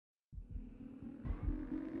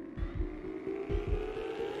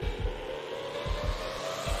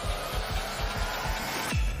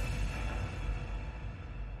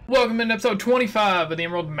Welcome to episode 25 of the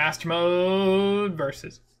Emerald Master Mode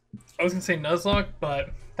versus. I was gonna say Nuzlocke, but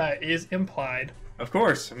that is implied. Of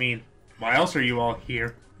course. I mean, why else are you all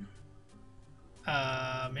here?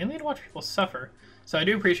 Mainly to watch people suffer. So I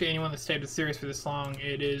do appreciate anyone that stayed with the series for this long.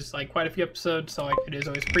 It is like quite a few episodes, so it is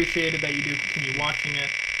always appreciated that you do continue watching it.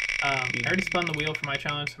 I already spun the wheel for my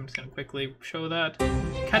challenge, so I'm just gonna quickly show that.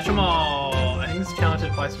 Catch them all. I think this challenge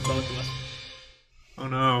applies to both of us. Oh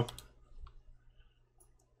no.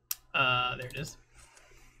 There it is.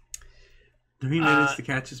 3 minutes to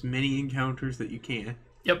catch as many encounters that you can.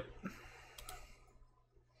 Yep.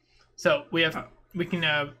 So we can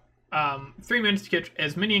have 3 minutes to catch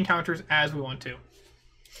as many encounters as we want to.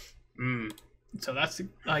 So that's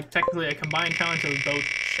like technically a combined challenge that we both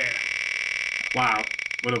share. Wow,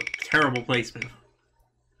 what a terrible placement.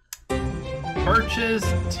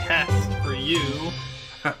 Purchase test for you.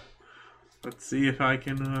 Let's see if I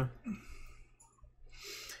can.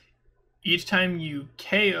 Each time you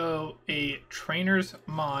KO a trainer's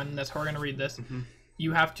mon, that's how we're going to read this,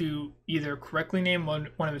 you have to either correctly name one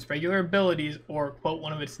of its regular abilities or quote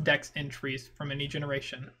one of its dex entries from any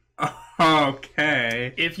generation.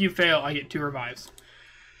 Okay. If you fail, I get 2 revives.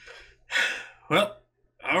 Well,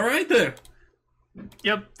 alright then.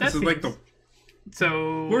 Yep. This is like the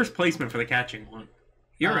worst placement for the catching one.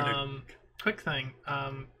 You're in it. Quick thing.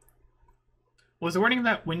 Was the wording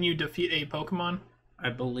that when you defeat a Pokemon? I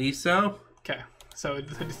believe so. Okay. So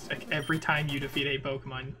it's like every time you defeat a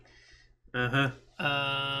Pokemon. Uh-huh.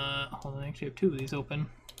 Hold on, I actually have 2 of these open.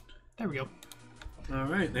 There we go.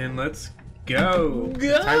 Alright, then let's go.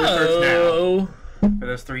 Timer starts now. For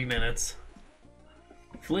those 3 minutes.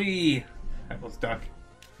 Flee. I was stuck.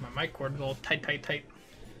 My mic cord is all tight.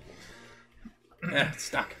 Yeah, it's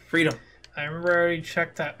stuck. Freedom. I remember I already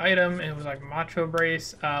checked that item, and it was like Macho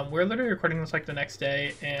Brace. We're literally recording this like the next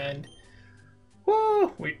day, and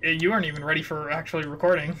woo, you weren't even ready for actually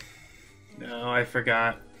recording. No, I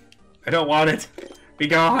forgot. I don't want it. Be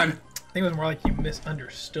gone. I think it was more like you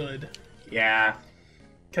misunderstood. Yeah.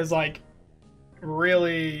 Because, like,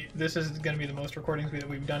 really, this is going to be the most recordings that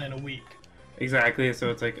we've done in a week. Exactly, so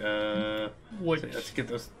it's like, What? let's get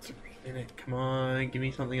those 3 minutes. Come on, give me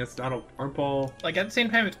something that's not a purple. Like, at the same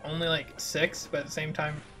time, it's only like 6, but at the same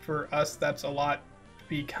time, for us, that's a lot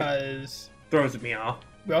because Throws me off.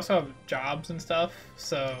 we also have jobs and stuff,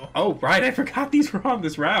 so. Oh, right, I forgot these were on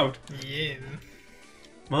this route. Yeah.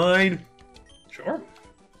 Mine. Sure.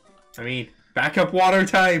 I mean, backup water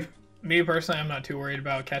type. Me personally, I'm not too worried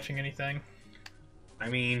about catching anything. I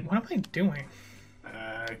mean, What am I doing?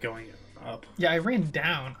 going up. Yeah, I ran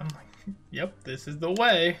down. I'm like, yep, this is the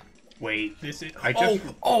way. Wait, This is. I just.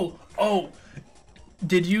 Oh!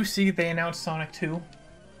 Did you see they announced Sonic 2?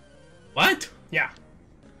 What? Yeah.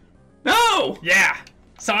 No! Yeah!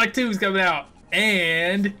 Sonic 2 is coming out.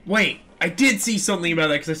 And. Wait, I did see something about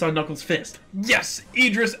that because I saw Knuckles' fist. Yes!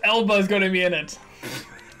 Idris Elba is going to be in it.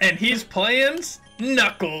 And he's playing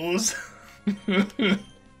Knuckles.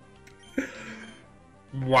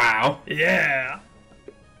 Wow. Yeah.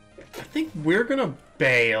 I think we're gonna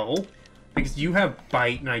bail because you have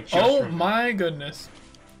bite and I just. Oh my goodness.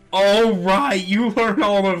 Oh right, you learn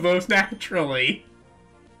all of those naturally.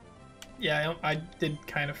 Yeah, I did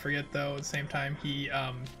kind of forget though. At the same time, he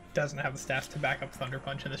doesn't have the stats to back up Thunder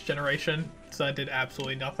Punch in this generation, so that did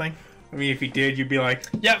absolutely nothing. I mean, if you did, you'd be like,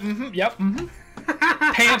 Yep.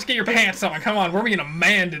 Pants, get your pants on. Come on, we're being a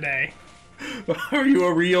man today. "Are you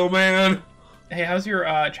a real man?" Hey, how's your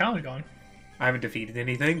challenge going? I haven't defeated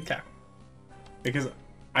anything. Okay. Because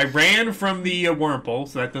I ran from the Wurmple,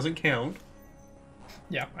 so that doesn't count.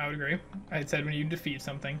 Yeah, I would agree. I said when you defeat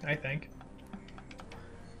something, I think.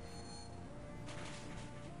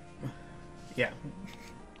 Yeah.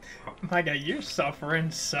 My God, you're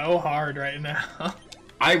suffering so hard right now.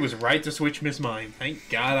 I was right to switch Miss Mine. Thank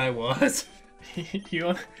God I was.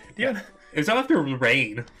 Yeah, It was after the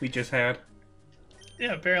rain we just had.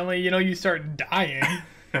 apparently, you start dying.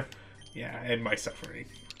 Yeah, and my suffering.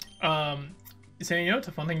 So, it's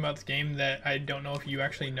a fun thing about this game that I don't know if you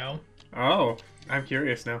actually know. Oh, I'm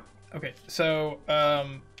curious now. Okay, so,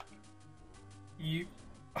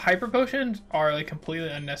 hyper potions are, like, completely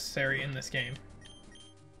unnecessary in this game.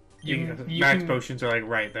 Max potions are like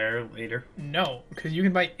right there later. No, because you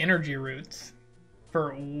can buy energy roots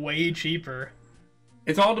for way cheaper.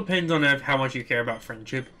 It all depends on how much you care about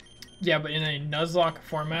friendship. Yeah, but in a Nuzlocke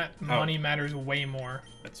format, money matters way more.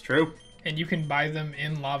 That's true. And you can buy them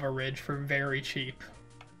in Lava Ridge for very cheap.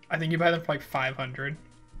 I think you buy them for like 500.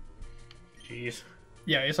 Jeez.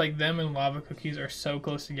 Yeah, it's like them and lava cookies are so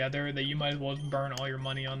close together that you might as well burn all your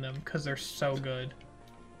money on them because they're so good.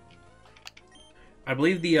 I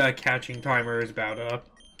believe the catching timer is about up.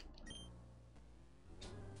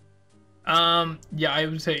 Yeah, I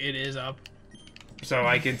would say it is up. So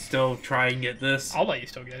I can still try and get this. I'll let you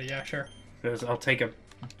still get it. Yeah, sure. Because I'll take a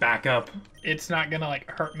backup. It's not gonna like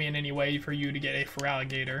hurt me in any way for you to get a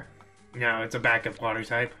Feraligatr. No, it's a backup water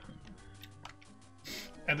type.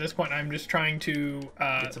 At this point, I'm just trying to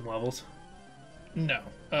Get some levels. No.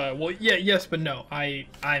 Well, yeah, yes, but no. I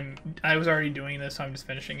was already doing this, so I'm just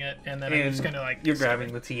finishing it, and then I'm just gonna like. You're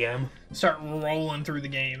grabbing the TM. Start rolling through the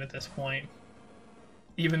game at this point.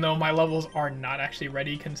 Even though my levels are not actually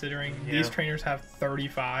ready, considering these trainers have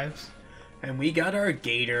 35s. And we got our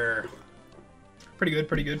Gator. Pretty good,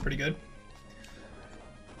 pretty good, pretty good.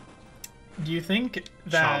 Do you think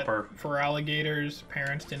that for alligators,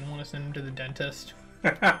 parents didn't want to send them to the dentist?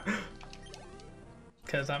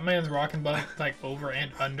 Because that man's rocking both like over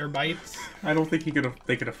and under bites. I don't think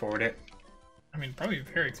they could afford it. I mean, probably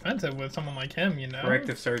very expensive with someone like him, you know?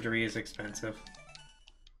 Corrective surgery is expensive.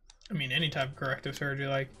 I mean, any type of corrective surgery.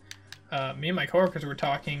 Like, me and my coworkers were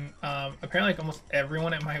talking. Apparently, like, almost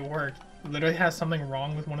everyone at my work literally has something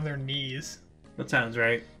wrong with one of their knees. That sounds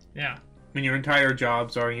right. Yeah. I mean, your entire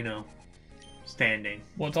jobs are, you know, standing.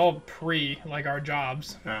 Well, it's all like our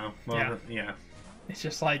jobs. Oh, well, yeah. It's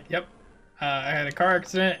just like, yep. I had a car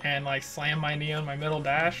accident and, like, slammed my knee on my middle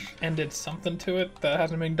dash and did something to it that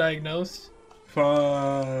hasn't been diagnosed.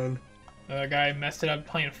 Fun. The guy messed it up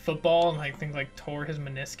playing football and like things like tore his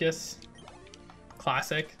meniscus.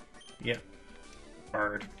 Classic. Yeah.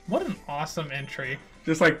 Bird. What an awesome entry.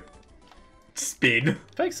 Just like spin. I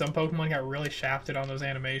feel like some Pokemon got really shafted on those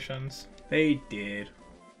animations. They did.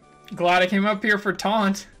 Glad I came up here for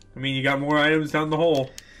taunt. I mean, you got more items down the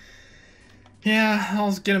hole. Yeah, I'll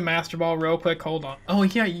just get a Master Ball real quick. Hold on. Oh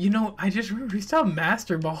yeah, you know, I just remembered we still have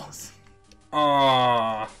Master Balls.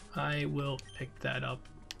 Ah. I will pick that up.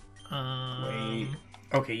 Wait.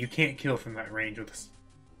 Okay, you can't kill from that range with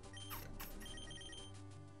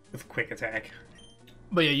quick attack.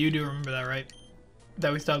 But yeah, you do remember that, right?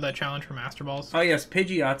 That we still have that challenge for Master Balls. Oh yes,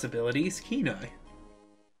 Pidgeot's abilities, Kenai.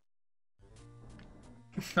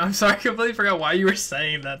 I'm sorry, I completely forgot why you were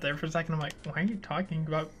saying that there for a second. I'm like, why are you talking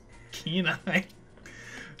about Kenai?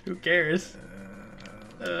 Who cares?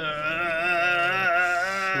 Swap.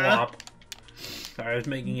 Sorry, I was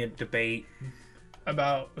making a debate.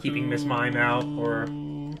 About keeping Miss Mime out, or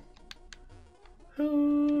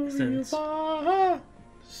who since you are,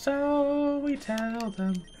 so we tell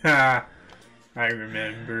them. Ha! I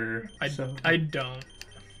remember. I don't. I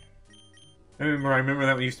remember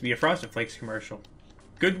that used to be a Frosted Flakes commercial.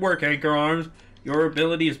 Good work, Anchor Arms. Your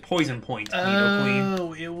ability is Poison Point, Nidoqueen.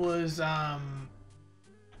 Oh, it was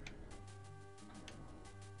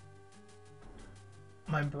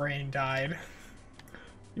my brain died.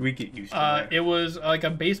 We get used to that. It was like a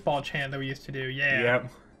baseball chant that we used to do. Yeah. Yep.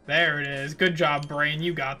 There it is. Good job, brain.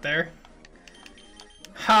 You got there.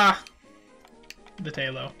 Ha! The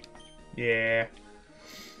Talo. Yeah.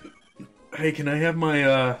 Hey, can I have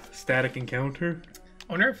my static encounter?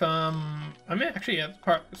 I wonder if I'm actually at the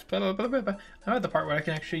part. I'm at the part where I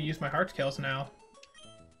can actually use my heart scales now.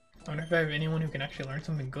 I wonder if I have anyone who can actually learn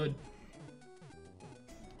something good.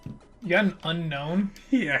 You got an unknown?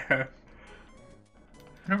 Yeah.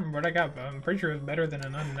 I don't remember what I got, but I'm pretty sure it was better than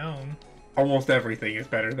an unknown. Almost everything is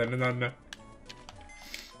better than an unknown.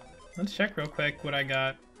 Let's check real quick what I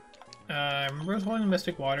got. I remember I was holding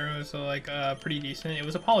Mystic Water. It was like pretty decent. It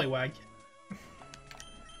was a Poliwag.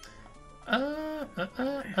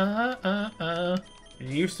 It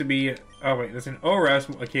used to be. Oh wait, there's an ORAS.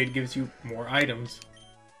 A kid gives you more items.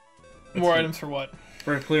 More items for what?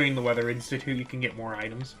 For clearing the Weather Institute, you can get more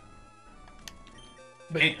items.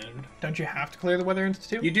 But and don't you have to clear the Weather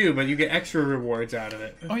Institute? You do, but you get extra rewards out of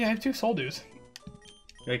it. Oh yeah, I have 2 soul dues.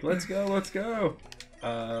 Like, let's go, let's go.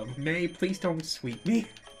 May, please don't sweep me.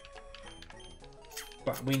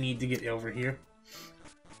 But we need to get over here.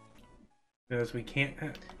 Because we can't...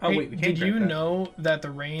 Oh, hey, wait, we can't. Did you know that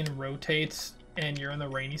the rain rotates and you're in the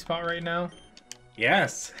rainy spot right now?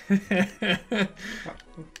 Yes.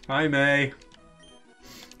 Hi, May.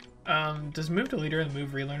 Does Move Deleter and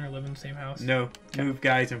Move Relearner live in the same house? No. Okay. Move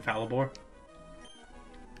Guys and Falibor.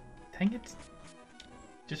 Dang it.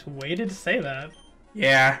 Just waited to say that.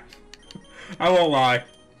 Yeah. I won't lie.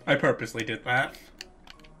 I purposely did that.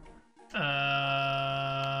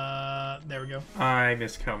 There we go. I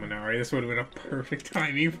miss Kaminari. This would have been a perfect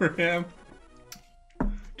timing for him.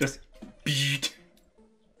 Just beat.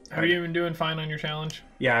 Have you been doing fine on your challenge?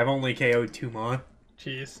 Yeah, I've only KO'd 2 Mon.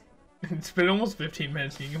 Jeez. It's been almost 15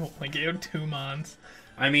 minutes and you only KO'd 2 Mons.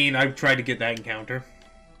 I mean, I've tried to get that encounter.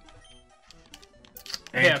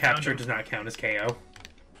 And yeah, capture does not count as KO.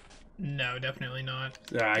 No, definitely not.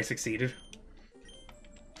 I succeeded.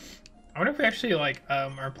 I wonder if we actually like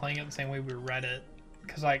are playing it the same way we read it,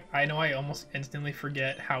 because like I know I almost instantly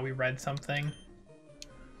forget how we read something.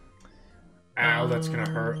 Ow, that's gonna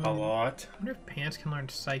hurt a lot. I wonder if Pants can learn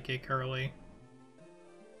Psychic early.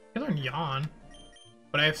 I can learn Yawn,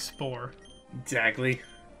 but I have Spore. Exactly.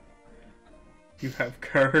 You have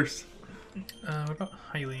Curse. What about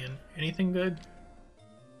Hylian? Anything good?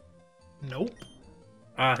 Nope.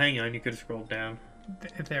 Hang on, you could have scrolled down.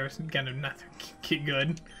 There's kind of nothing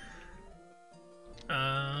good.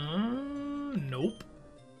 Nope.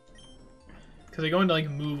 Because they go into like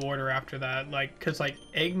move order after that, like because like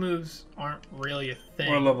egg moves aren't really a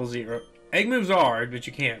thing. Or level 0. Egg moves are, but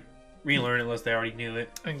you can't relearn it unless they already knew it.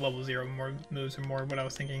 I think level 0 more moves are more what I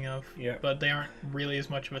was thinking of. Yeah. But they aren't really as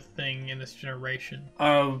much of a thing in this generation.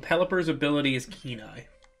 Pelipper's ability is Keen Eye.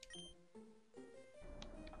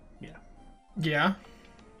 Yeah. Yeah.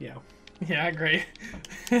 Yeah. Yeah, great.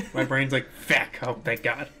 My brain's like, feck, oh, thank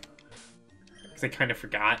God. Because I kind of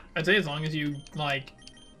forgot. I'd say as long as you, like...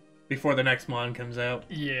 Before the next mon comes out.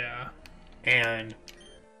 Yeah. And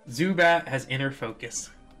Zubat has Inner Focus.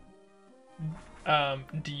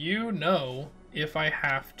 Do you know if I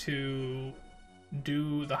have to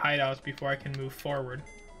do the hideouts before I can move forward?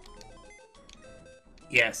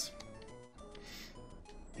 Yes.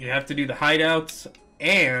 You have to do the hideouts,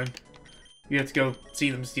 and you have to go see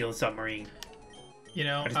them steal a submarine. You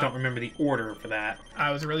know, I just don't remember the order for that.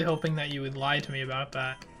 I was really hoping that you would lie to me about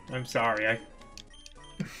that. I'm sorry, I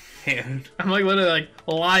can't. I'm like literally like,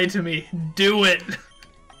 lie to me, do it.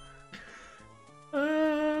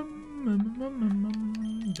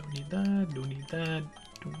 Don't need that. Don't need that.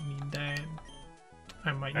 Don't need that.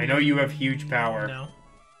 I know you have huge power. No,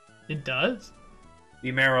 it does.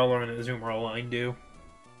 The Marill and the Azumarill line do.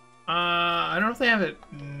 I don't know if they have it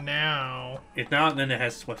now. If not, then it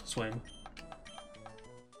has Swift Swim.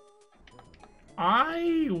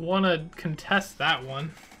 I want to contest that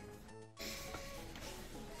one.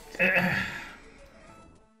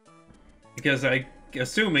 Because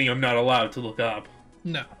assuming I'm not allowed to look up.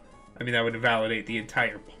 No. I mean, that would invalidate the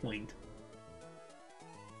entire point.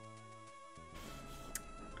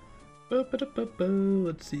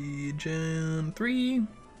 Let's see, Gen 3.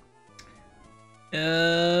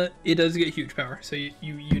 It does get huge power, so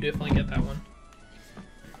you definitely get that one.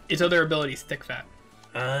 Its other ability, Stick Fat.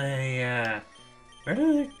 Yeah. Why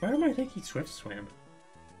am I thinking Swift Swim?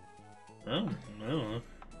 Oh, no.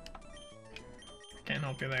 Can't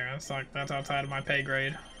help you there. That's outside of my pay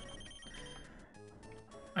grade.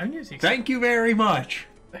 I can use Thank you very much.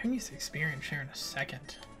 I can use experience share in a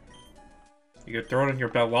second. You could throw it in your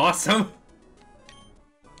Bellossom.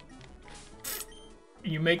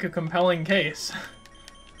 You make a compelling case.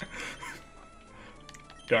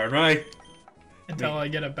 Darn right. Until I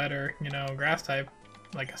get a better, grass type,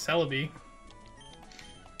 like a Celebi.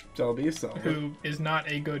 Celebi is Celebi. Who is not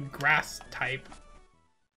a good grass type.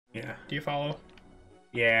 Yeah. Do you follow?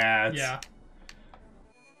 Yeah. Yeah.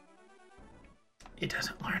 It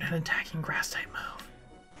doesn't learn an attacking grass type move.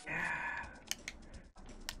 Yeah.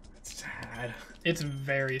 It's sad. It's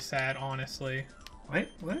very sad, honestly. What?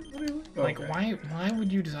 Like, why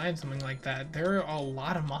would you design something like that? There are a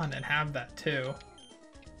lot of mon that have that, too.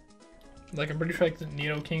 Like, I'm pretty sure like the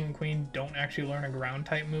Nidoking and Queen don't actually learn a ground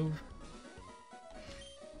type move.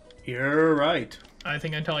 You're right. I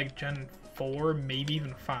think until like Gen 4, maybe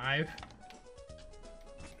even 5.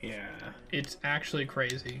 Yeah. It's actually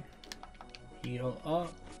crazy. Heal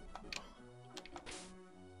up.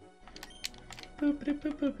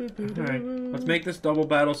 Alright, let's make this double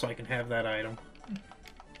battle so I can have that item.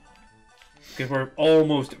 Because we're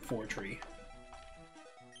almost at 4 tree.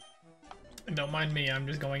 Don't mind me, I'm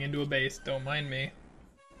just going into a base. Don't mind me.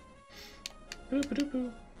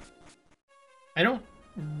 I don't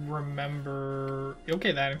remember...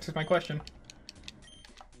 Okay, that answers my question.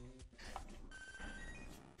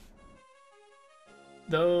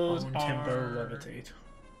 Those Bone, are... Timber, Levitate.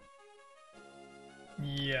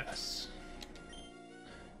 Yes.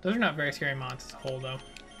 Those are not very scary mons as a whole, though.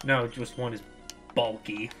 No, just one is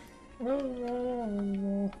bulky.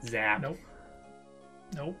 Zap. Nope.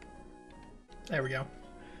 Nope. There we go.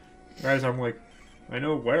 Whereas I'm like, I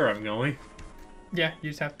know where I'm going. Yeah, you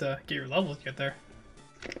just have to get your levels to get there.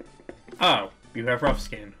 Oh, you have rough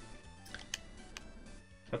skin.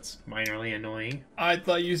 That's minorly annoying. I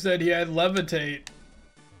thought you said he had levitate.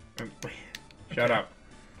 Shut up.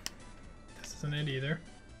 This isn't it either.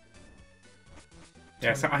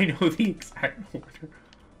 Yes, I know the exact order.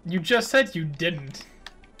 You just said you didn't.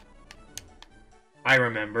 I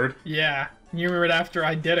remembered. Yeah. You remembered after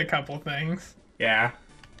I did a couple things. Yeah.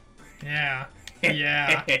 Yeah.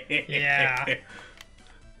 Yeah. Yeah.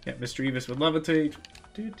 Yeah, Mischievous would levitate.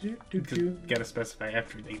 Gotta specify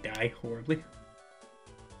after they die horribly.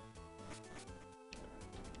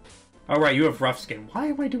 Alright, you have rough skin. Why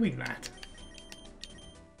am I doing that?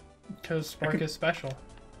 Because Spark is special.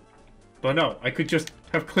 But no, I could just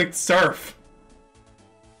have clicked surf.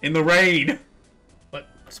 In the rain. But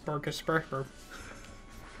Spark is Sparker.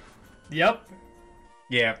 Yep.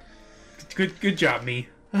 Yeah. Good job, me.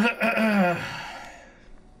 Well,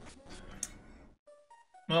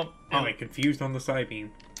 oh, I confused on the side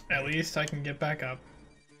beam. At least I can get back up.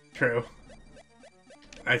 True.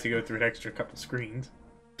 I had to go through an extra couple screens.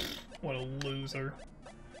 What a loser.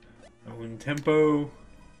 Own tempo.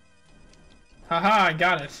 Haha, I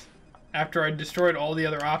got it. After I destroyed all the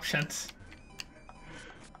other options.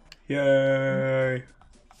 Yay.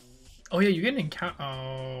 Oh yeah, you get an encounter.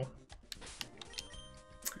 Oh.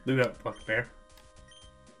 Loot up, Buckbear.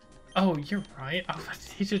 Oh, you're right. I was about to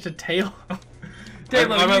teach it to Tail.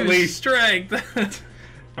 Tail, I'm at least strength.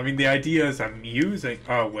 I mean, the idea is I'm using.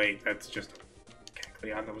 Oh wait, that's just.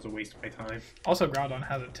 Caglion, that was a waste of my time. Also, Groudon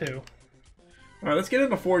has it too. All right, let's get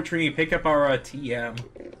into Fortree, pick up our TM,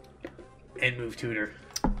 and move Tutor.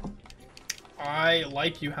 I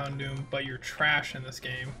like you, Houndoom, but you're trash in this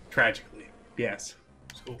game. Tragically, yes.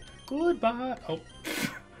 So, goodbye. Oh.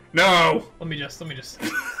 No. Let me just.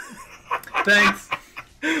 Thanks.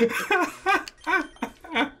 It's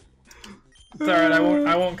alright,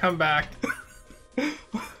 I won't come back.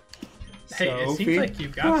 Hey, it seems like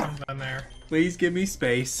you've got something there. Please give me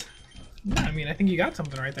space. I mean, I think you got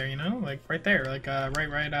something right there, you know? Like, right there. Like,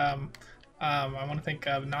 right, I want to think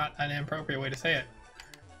of not an inappropriate way to say it.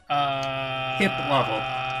 Hip level.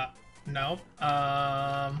 No.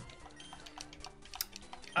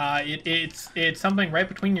 It's something right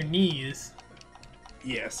between your knees.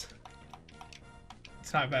 Yes.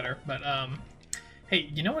 It's not better, but, hey,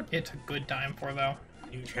 you know what it's a good time for, though?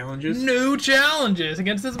 New challenges? New challenges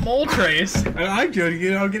against this Moltres! And I'm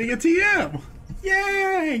getting a TM!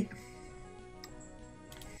 Yay!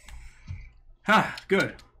 Ha,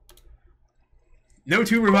 good. No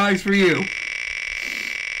 2 revives for you.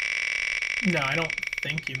 No, I don't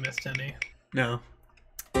think you missed any. No.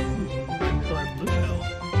 Color blue pill.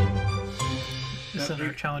 This is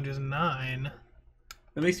our challenge is 9.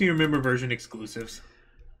 That makes me remember version exclusives,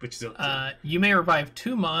 which is okay. You may revive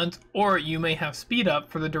 2 mons, or you may have speed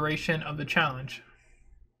up for the duration of the challenge.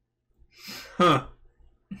 Huh.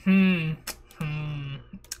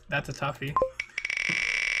 That's a toughie.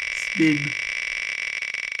 Spin.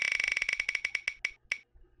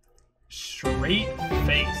 Straight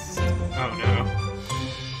face. Oh no.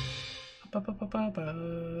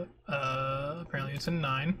 Apparently it's a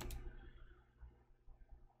 9.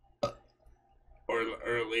 Or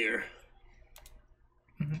earlier.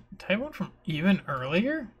 Type one from even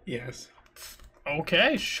earlier? Yes.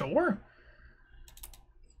 Okay, sure.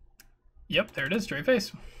 Yep, there it is, straight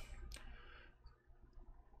face.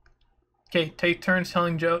 Okay, take turns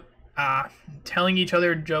telling each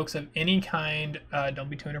other jokes of any kind. Don't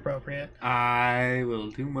be too inappropriate. I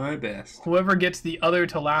will do my best. Whoever gets the other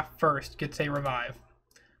to laugh first gets a revive.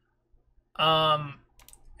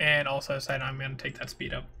 And also said I'm gonna take that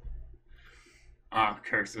speed up. Ah,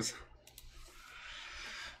 curses.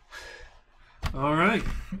 Alright.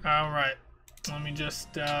 Alright. Let me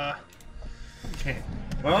just Okay.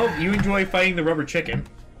 Well, you enjoy fighting the rubber chicken.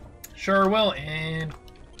 Sure will, and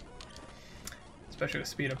especially with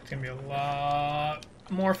speed up, it's gonna be a lot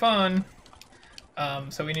more fun.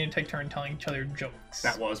 So we need to take turn telling each other jokes.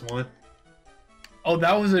 That was one. Oh,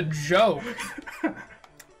 that was a joke.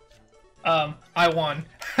 I won.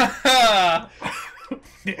 That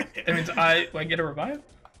means I get a revive?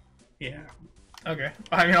 Yeah. Okay.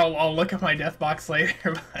 I mean, I'll look at my death box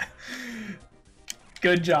later. But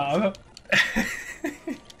good job.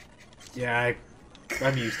 Yeah,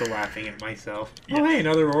 I'm used to laughing at myself. Yeah. Oh, hey,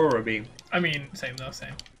 another Aurora Beam. I mean, same though,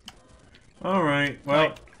 same. Alright,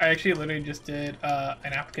 well... I actually literally just did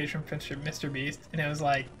an application for Mr. Beast, and it was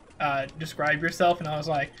like, describe yourself, and I was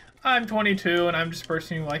like, I'm 22, and I'm just a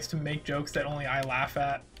person who likes to make jokes that only I laugh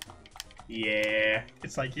at. Yeah.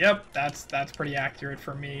 It's like, yep, that's pretty accurate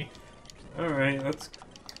for me. Alright, let's...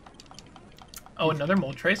 Oh, another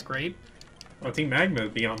Moltres, great. Well, Team Magma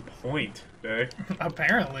would be on point, okay?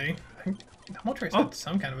 Apparently. Moltres had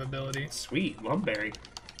some kind of ability. Sweet, Lumberry.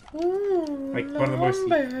 Ooh, like one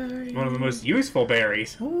of the most useful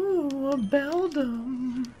berries. Ooh, a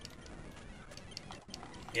Beldum.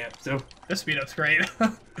 Yeah, so this speed up's great.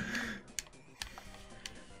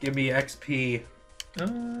 Give me XP.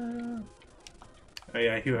 Oh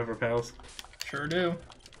yeah, you have repels. Sure do.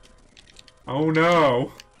 Oh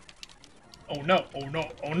no. Oh no, oh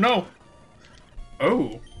no, oh no.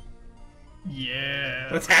 Oh. Yeah.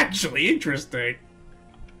 That's actually interesting.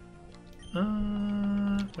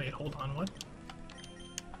 Wait, hold on, what?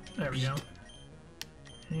 There we go.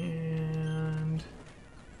 And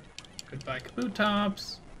goodbye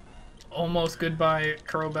Kabutops. Almost goodbye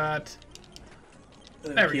Crobat.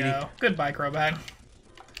 There we go. Goodbye Crobat.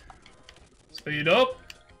 Speed up.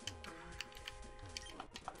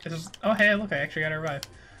 Oh hey, look, I actually got a revive.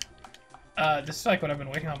 This is like what I've been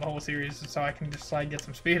waiting on the whole series, so I can just like get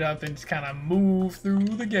some speed up and just kind of move through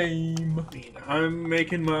the game. I'm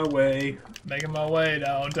making my way. Making my way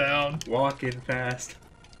downtown. Walking fast.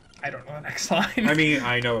 I don't know the next line. I mean,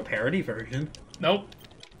 I know a parody version. Nope.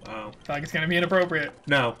 Wow. I feel like it's gonna be inappropriate.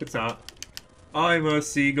 No, it's not. I'm a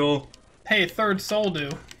seagull. Hey, third soul do.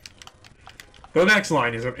 The next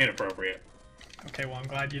line is inappropriate. Okay, well I'm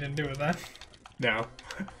glad you didn't do it then. No.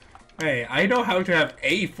 Hey, I know how to have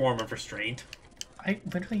a form of restraint. I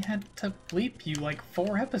literally had to bleep you like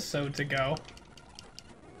 4 episodes ago.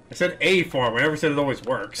 I said a form. I never said it always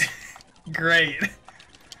works. Great.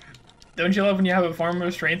 Don't you love when you have a form of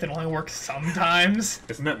restraint that only works sometimes?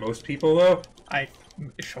 Isn't that most people, though?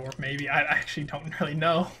 Sure, maybe. I actually don't really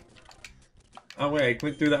know. Oh, wait. I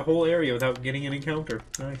went through that whole area without getting an encounter.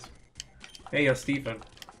 Nice. Hey, Stephen.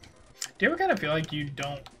 Do you ever kind of feel like you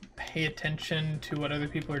don't pay attention to what other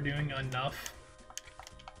people are doing enough?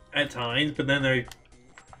 At times, but then I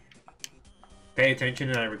pay attention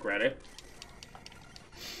and I regret it.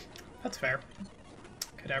 That's fair.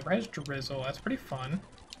 Kadabra has Drizzle. That's pretty fun.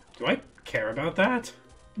 Do I care about that?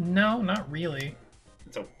 No, not really.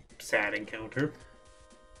 It's a sad encounter.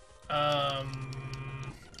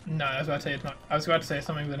 No, I was about to say it's not. I was about to say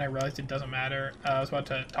something, but then I realized it doesn't matter. I was about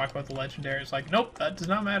to talk about the legendary. It's like, nope, that does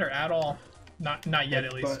not matter at all. Not yet,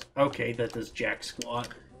 at least. But, okay, that does jack squat.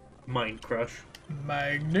 Mind crush.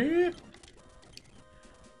 Magnet.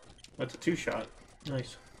 That's a 2-shot.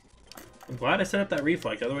 Nice. I'm glad I set up that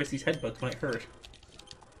reflect, otherwise these headbutts might hurt.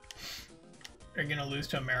 Are you gonna lose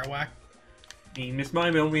to a Marowak? I mean, Miss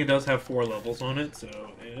Mime only does have 4 levels on it, so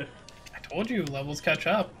eh. I told you, levels catch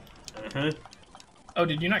up. Uh-huh. Oh,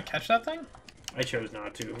 did you not catch that thing? I chose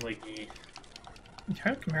not to. Like, eh.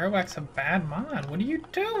 Marowak's a bad mon. What are you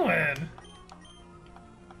doing?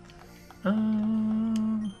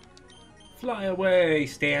 Fly away,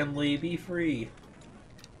 Stanley. Be free.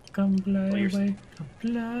 Come fly away. Come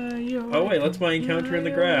fly away. Oh wait, let's my encounter in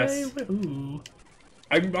the grass. Ooh.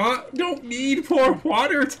 Don't need 4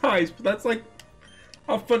 water types, but that's like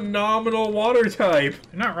a phenomenal water type.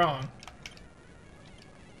 You're not wrong.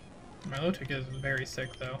 Milotic is very sick,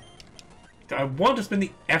 though. I want to spend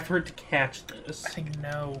the effort to catch this. I think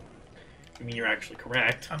no. I mean, you're actually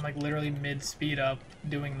correct. I'm like literally mid-speed up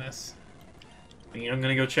doing this. I mean, I'm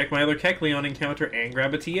gonna go check my other Kecleon encounter and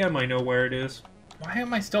grab a TM. I know where it is. Why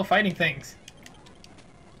am I still fighting things?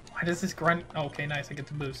 Why does this grunt... Oh, okay, nice. I get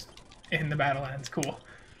the boost in the Battlelands. Cool.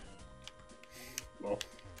 Well.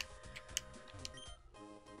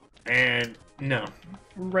 And no.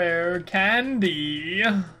 Rare candy.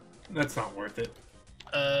 That's not worth it.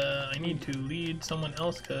 I need to lead someone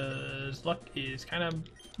else because luck is kind of...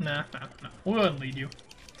 Nah. We'll go ahead and lead you.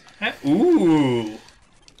 Ooh.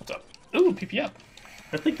 What's up? Ooh, PP up.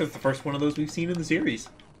 I think that's the first one of those we've seen in the series.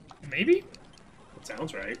 Maybe? That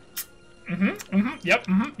sounds right. Yep,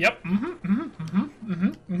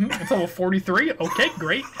 It's level 43. Okay,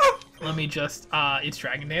 great. Let me just, it's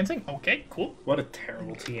Dragon Dancing. Okay, cool. What a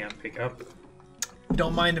terrible TM pickup.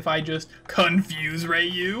 Don't mind if I just confuse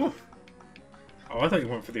Ryu. Oh, I thought you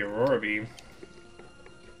went for the Aurora Beam.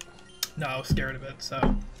 No, I was scared of it,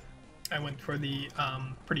 so I went for the,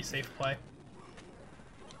 pretty safe play.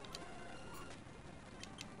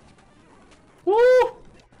 Woo!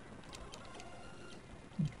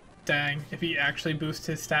 Dang, if he actually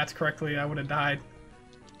boosted his stats correctly, I would have died.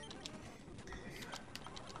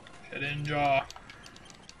 Hidden Jaw.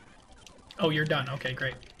 Oh, you're done. Okay,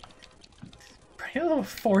 great. Pretty level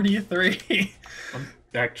 43. I'm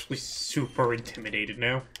actually super intimidated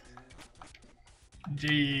now.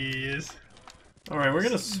 Jeez. Alright, we're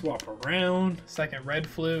gonna swap around. Second red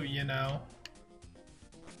flu, you know.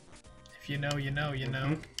 If you know, you know, you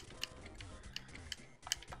know.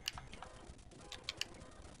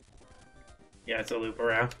 Yeah, it's a loop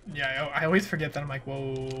around. Yeah, I always forget that. I'm like,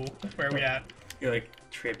 whoa, where are we at? You're like,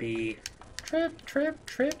 trippy.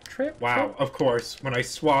 Trip. Wow, of course. When I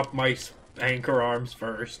swap my anchor arms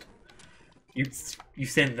first, you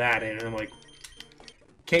send that in, and I'm like,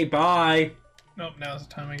 okay, bye. Nope, now's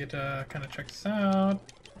the time I get to kind of check this out.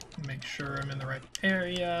 Make sure I'm in the right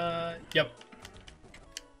area. Yep.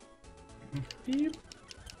 Beep.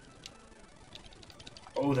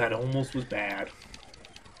 Oh, that almost was bad.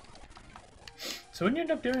 So what did you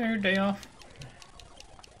end up doing on your day off?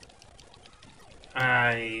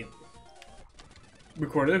 I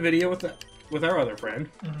recorded a video with our other friend.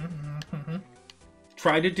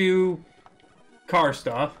 Tried to do car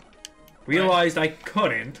stuff. Realized I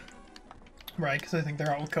couldn't. Right, because I think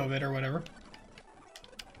they're out with COVID or whatever.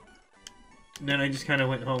 And then I just kind of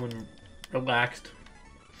went home and relaxed.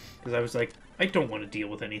 Because I was like, I don't want to deal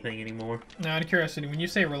with anything anymore. Now, out of curiosity, when you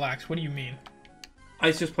say relax, what do you mean?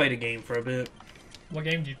 I just played a game for a bit. What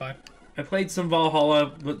game did you play? I played some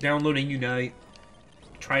Valhalla, downloading Unite.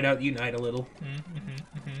 Tried out Unite a little.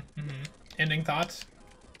 Ending thoughts?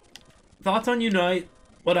 Thoughts on Unite?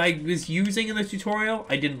 What I was using in the tutorial,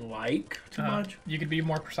 I didn't like too much. You could be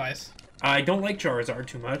more precise. I don't like Charizard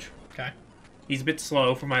too much. Okay. He's a bit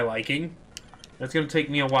slow for my liking. That's going to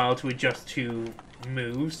take me a while to adjust to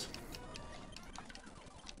moves.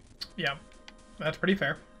 Yeah, that's pretty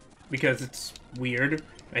fair. Because it's weird.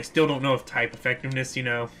 I still don't know if type effectiveness, you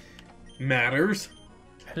know, matters.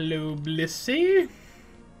 Hello, Blissey.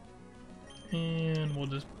 And we'll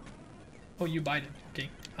just... Oh, you bite it. Okay.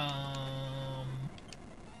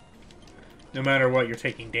 No matter what, you're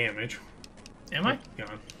taking damage. Am I?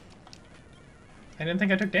 Gone. I didn't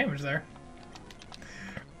think I took damage there.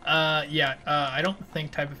 Yeah, I don't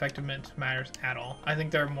think type effectiveness matters at all. I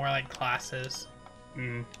think they're more like classes.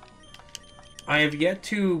 I have yet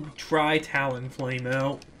to try Talonflame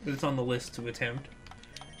out, but it's on the list to attempt.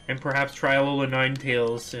 And perhaps try Alola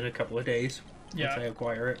Ninetales in a couple of days, once I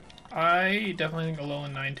acquire it. I definitely think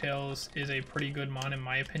Alolan Ninetales is a pretty good mon in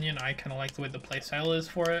my opinion. I kind of like the way the playstyle is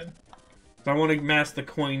for it. I want to mass the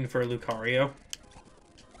coin for Lucario.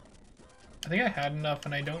 I think I had enough,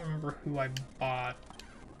 and I don't remember who I bought.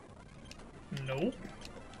 Nope.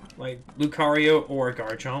 Like, Lucario or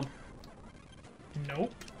Garchomp.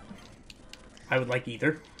 Nope. I would like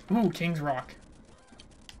either. Ooh, King's Rock.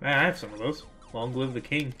 I have some of those. Long live the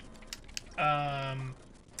king. Man,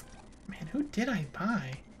 who did I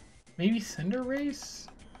buy? Maybe Cinderace?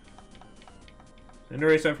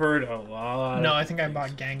 Cinderace, I've heard a lot. No, I think I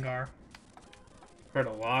bought Gengar. Heard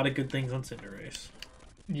a lot of good things on Cinderace.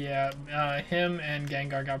 Yeah, him and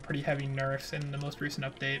Gengar got pretty heavy nerfs in the most recent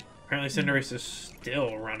update. Apparently Cinderace is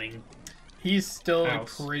still running. He's still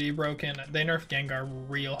pretty broken. They nerfed Gengar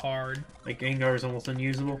real hard. Like, Gengar is almost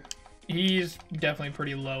unusable. He's definitely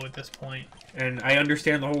pretty low at this point. And I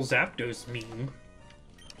understand the whole Zapdos meme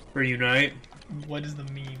for Unite. What is the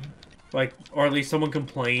meme? Like, or at least someone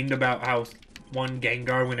complained about how one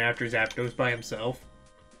Gengar went after Zapdos by himself.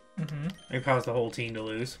 And caused the whole team to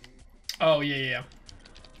lose. Oh, yeah.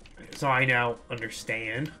 So I now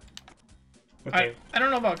understand. Okay. I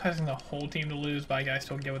don't know about causing the whole team to lose, but I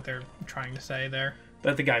still get what they're trying to say there.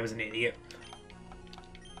 That the guy was an idiot.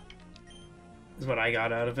 Is what I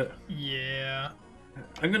got out of it. Yeah.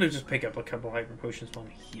 I'm gonna just pick up a couple Hyper Potions while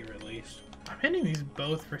I'm here at least. I'm hitting these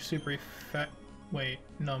both for super effect. Wait,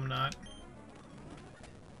 no, I'm not.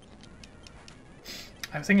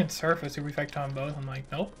 I was thinking Surf was super effect on both. I'm like,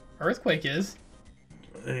 nope. Earthquake is.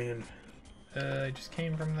 And I just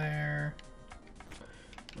came from there.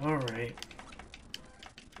 alright.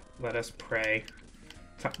 Let us pray.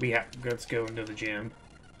 Let's go into the gym.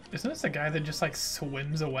 Isn't this the guy that just like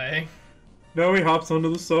swims away? No, he hops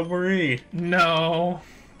onto the submarine. No.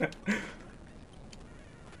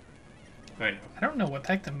 I know. I don't know what the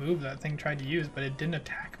heck the move that thing tried to use, but it didn't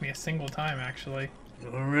attack me a single time, actually.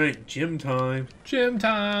 Alright, gym time. Gym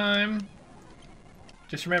time!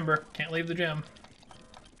 Just remember, can't leave the gym.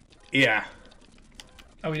 Yeah.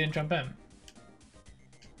 Oh, we didn't jump in.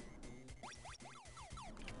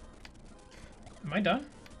 Am I done?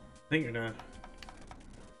 I think you're not.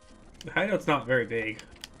 The hideout's not very big.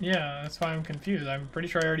 Yeah, that's why I'm confused. I'm pretty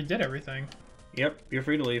sure I already did everything. Yep, you're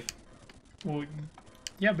free to leave. Well,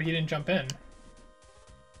 yeah, but he didn't jump in.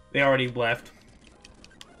 They already left.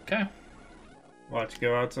 Okay. Let's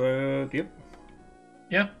go outside. Yep.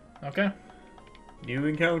 Yeah, okay. New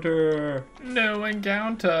encounter. No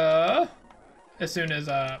encounter! As soon as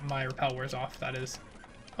my repel wears off, that is.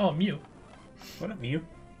 Oh, Mew. What a Mew.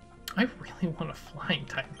 I really want a flying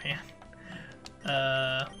type, man.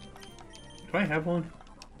 Do I have one?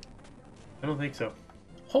 I don't think so.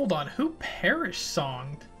 Hold on, who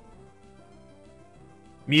Perish-songed?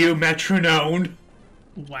 Mew metronome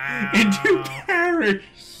Wow. into Perish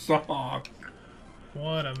song.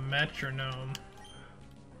 What a metronome.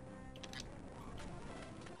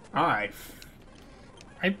 I'm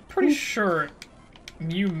pretty sure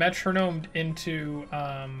Mew metronomed into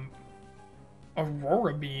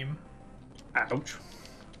Aurora Beam. Ouch.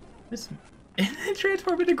 This and then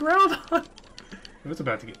transformed into Groudon. It was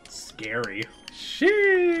about to get scary.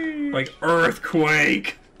 Sheesh. Like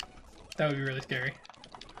earthquake. That would be really scary.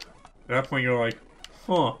 At that point, you're like,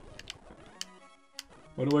 huh.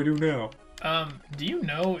 What do I do now? Do you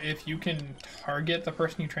know if you can target the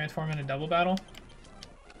person you transform in a double battle?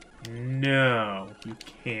 No, you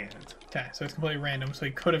can't. Okay, so it's completely random, so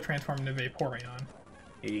he could have transformed into Vaporeon.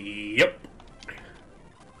 Yep.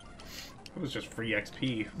 That was just free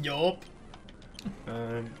XP. Yup.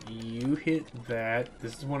 You hit that.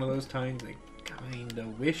 This is one of those times I kinda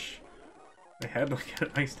wish I had like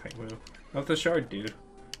an ice type move. How's the shard dude?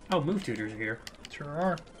 Oh, move tutors are here.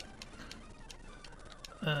 Sure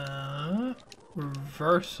are.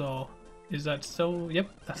 Reversal. Is that still... Yep,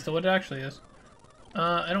 that's still what it actually is.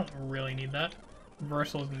 I don't really need that.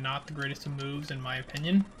 Reversal is not the greatest of moves, in my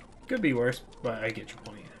opinion. Could be worse, but I get your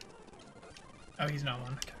point. Oh, he's not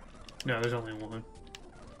one. Okay. No, there's only one.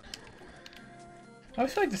 I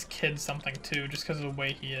always feel like this kid's something, too, just because of the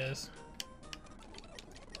way he is.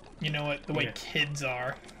 You know what? The way kids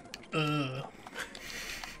are. Ugh.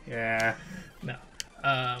 Yeah. No.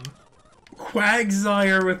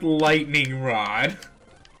 Quagsire with Lightning Rod.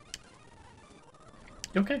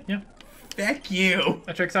 Okay, yeah. Feck you.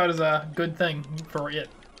 That checks out as a good thing for it.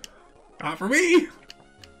 Not for me.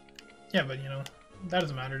 Yeah, but, you know, that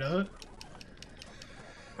doesn't matter, does it?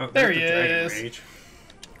 Oh, there he is. Rage.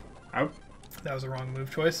 Oh. That was a wrong move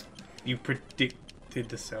choice. You predicted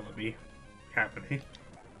the Celebi happening.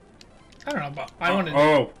 I don't know, but I wanted...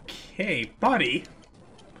 Okay, buddy.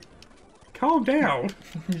 Calm down.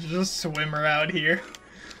 Just swimmer out here.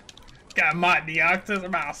 Got my Deoxys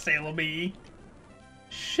about Celebi.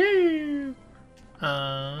 Shoo.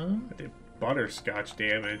 I did butterscotch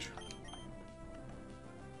damage.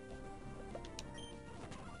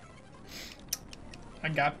 I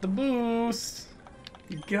got the boost.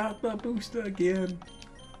 You got the boost again.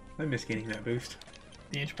 I miss getting that boost.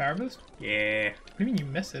 The ancient power boost? Yeah. What do you mean you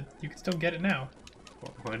miss it? You can still get it now.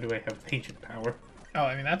 Well, when do I have ancient power? Oh,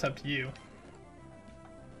 I mean, that's up to you.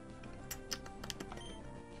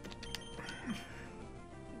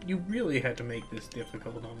 You really had to make this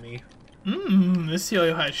difficult on me. This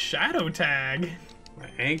yo has Shadow Tag. My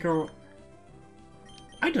anchor...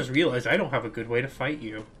 I just realized I don't have a good way to fight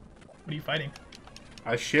you. What are you fighting?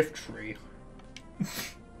 A shift tree.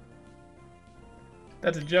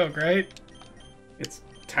 That's a joke, right? It's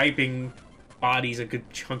typing bodies a good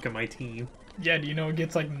chunk of my team. Yeah, do you know it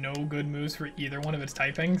gets, like, no good moves for either one of its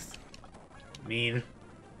typings? I mean,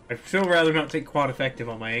 I'd still rather not take quad effective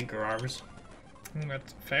on my anchor arms.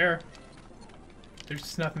 That's fair. There's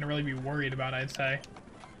just nothing to really be worried about, I'd say.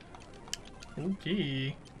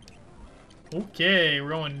 Okay. Okay, we're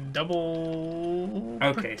going double...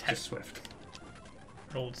 Okay, just Swift.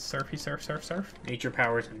 Good old surfy surf. Nature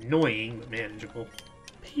power is annoying, but manageable.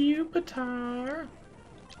 Pupitar.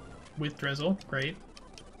 With Drizzle, great.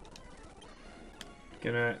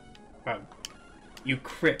 Gonna... you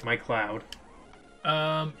crit my Cloud.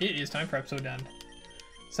 It is time for episode end.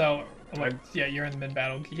 So, yeah, you're in the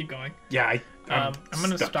mid-battle. Keep going. Yeah, I'm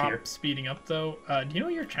gonna stop here. speeding up, though. Do you know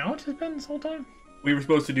what your challenge has been this whole time? We were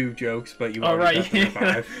supposed to do jokes, but you already got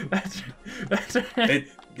right. That's right.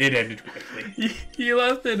 It ended quickly. You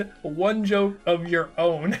lasted one joke of your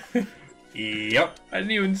own. Yep. I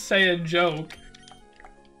didn't even say a joke.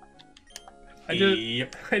 I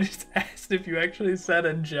just asked if you actually said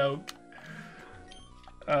a joke.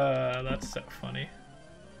 That's so funny.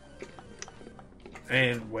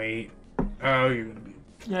 And wait. Oh, you're gonna be...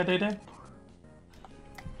 Yeah, Day.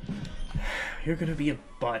 You're gonna be a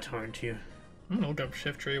butt, aren't you? I'm gonna look up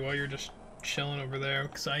Shift Tree while you're just chilling over there,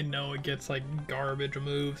 because I know it gets, like, garbage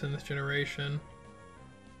moves in this generation.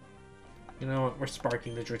 You know what? We're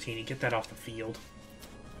sparking the Dratini. Get that off the field.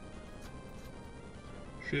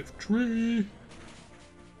 Shift Tree.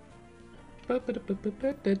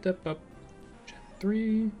 Gen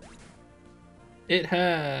 3. It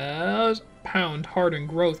has Pound, Harden,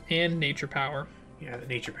 Growth, and Nature Power. Yeah, the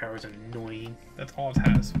Nature Power is annoying. That's all it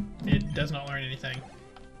has. It does not learn anything.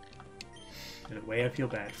 In a way, I feel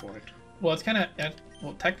bad for it. Well, it's kind of...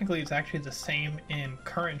 Well, technically, it's actually the same in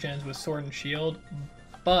current gens with Sword and Shield,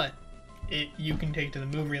 but you can take to the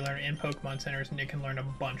move relearn in Pokemon Centers, and it can learn a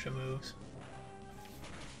bunch of moves.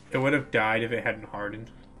 It would have died if it hadn't hardened.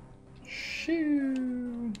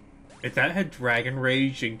 Shoo! If that had Dragon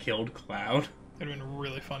Rage and killed Cloud, That would have been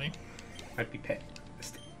really funny. I'd be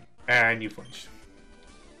pissed. And you flinched.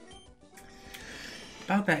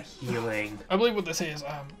 About that healing. I believe what this is,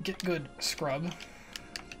 get good scrub.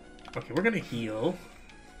 Okay, we're gonna heal.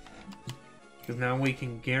 Because now we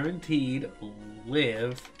can guaranteed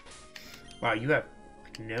live. Wow, you have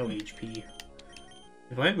no HP.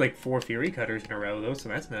 We've landed like 4 Fury Cutters in a row though, so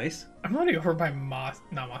that's nice. I'm running over by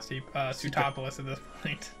Sutopolis at this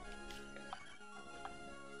point.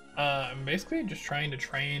 I'm basically just trying to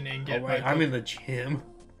train and get. Oh wait, I'm in the gym.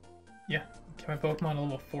 Yeah, get my Pokemon to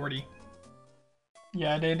level 40.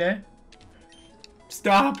 Yeah, Day Day?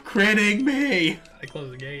 Stop critting me! I close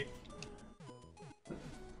the gate.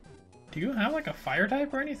 Do you have like a fire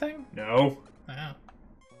type or anything? No. Oh.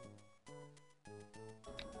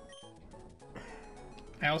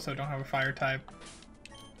 I also don't have a fire type.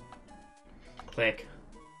 Click.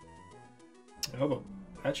 Oh, but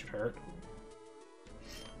that should hurt.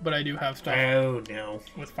 But I do have stuff Oh, no.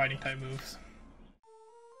 with fighting type moves.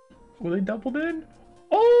 Will they doubled in?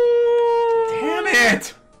 Oh! Damn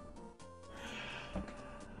it!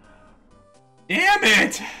 Damn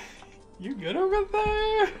it! You good over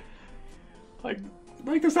there? Like, I'd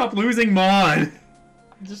like to stop losing Mon.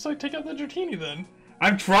 Just like take out the Dratini then.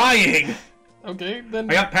 I'm trying! Okay, then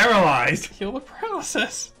I got paralyzed. heal the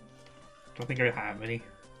paralysis. Don't think I have any.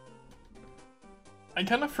 I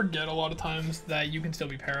kind of forget a lot of times that you can still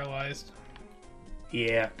be paralyzed.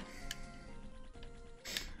 Yeah.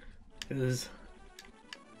 Is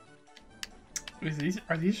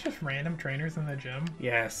Are these just random trainers in the gym?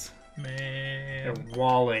 yes. Man. They're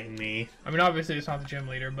walling me. I mean, obviously it's not the gym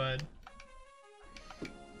leader, but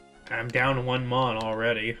I'm down to 1 Mon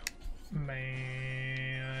already.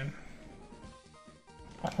 man.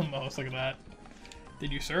 Almost, look at that.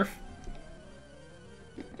 Did you surf?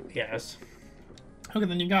 Yes. Okay,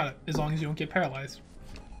 then you got it, as long as you don't get paralyzed.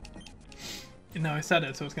 And now I said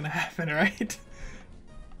it, so it's gonna happen, right?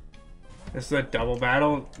 This is a double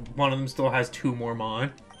battle. One of them still has 2 more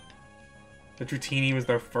Mon. The Dratini was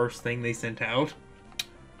their first thing they sent out.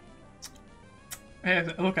 Hey,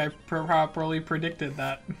 look, I properly predicted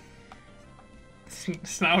that.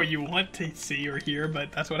 It's not what you want to see or hear,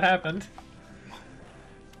 but that's what happened.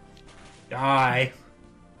 Die.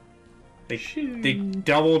 They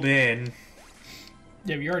doubled in.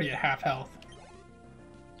 Yeah, but you're already at half health.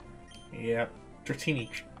 Yep. Dratini.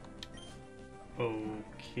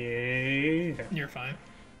 Okay. You're fine.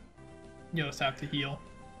 You'll just have to heal.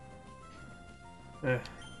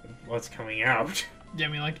 What's coming out? Yeah, I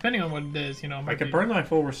mean, like, depending on what it is, you know, it I might could be... burn my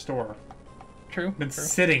full restore. True, Been true.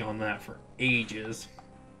 sitting on that for ages.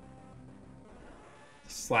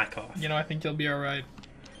 Slack off. You know, I think you'll be alright.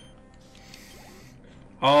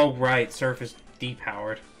 Oh, right. Surf is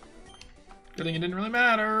depowered. Good thing it didn't really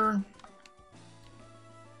matter.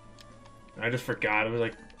 I just forgot. I was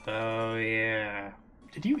like, oh, yeah.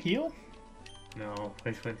 Did you heal? No,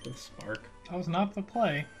 I went with Spark. That was not the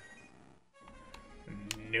play.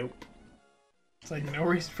 Nope. It's like no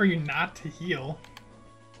reason for you not to heal.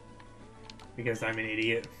 Because I'm an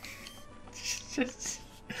idiot. Just...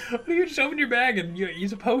 What do you just open your bag and you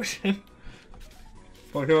use a potion?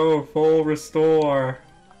 Fuck, oh, full restore.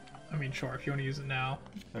 I mean, sure, if you want to use it now.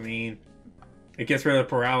 I mean, it gets rid of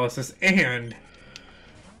paralysis and...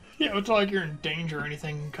 Yeah, it's not like you're in danger or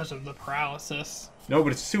anything because of the paralysis. No,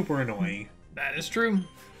 but it's super annoying. That is true.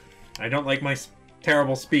 I don't like my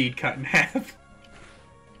terrible speed cut in half.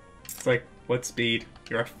 It's like, what speed?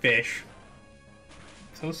 You're a fish.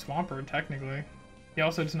 So Swampert, technically. He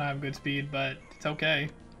also does not have good speed, but it's okay.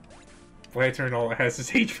 Lantern all it has is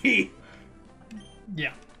HP.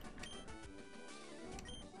 Yeah.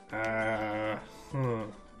 We're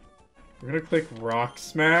gonna click Rock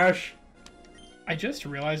Smash. I just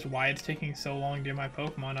realized why it's taking so long to get my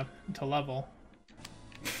Pokemon up to level.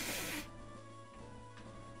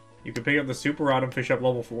 You can pick up the Super Rod and fish up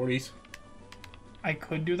level 40s. I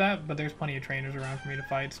could do that, but there's plenty of trainers around for me to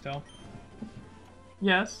fight still.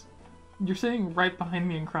 Yes. You're sitting right behind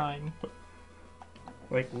me and crying.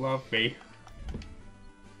 Like, love me.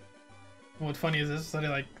 What's funny is this is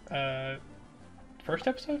like, first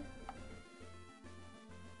episode?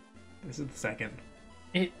 This is the second.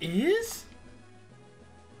 It is?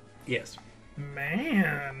 Yes.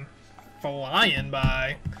 Man. Flying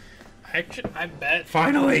by. Actually, I bet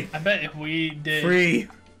Finally! if we did Free!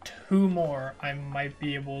 2 more, I might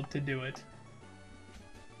be able to do it.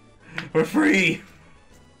 We're free!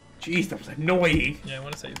 Jeez, that was annoying. Yeah, I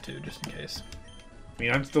want to save 2 just in case. I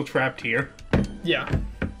mean, I'm still trapped here. Yeah.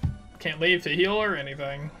 Can't leave to heal or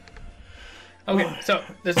anything. Okay, so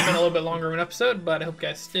this has been a little bit longer of an episode, but I hope you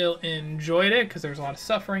guys still enjoyed it because there's a lot of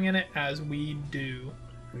suffering in it, as we do.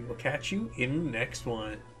 We will catch you in the next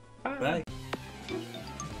one. Bye. Bye.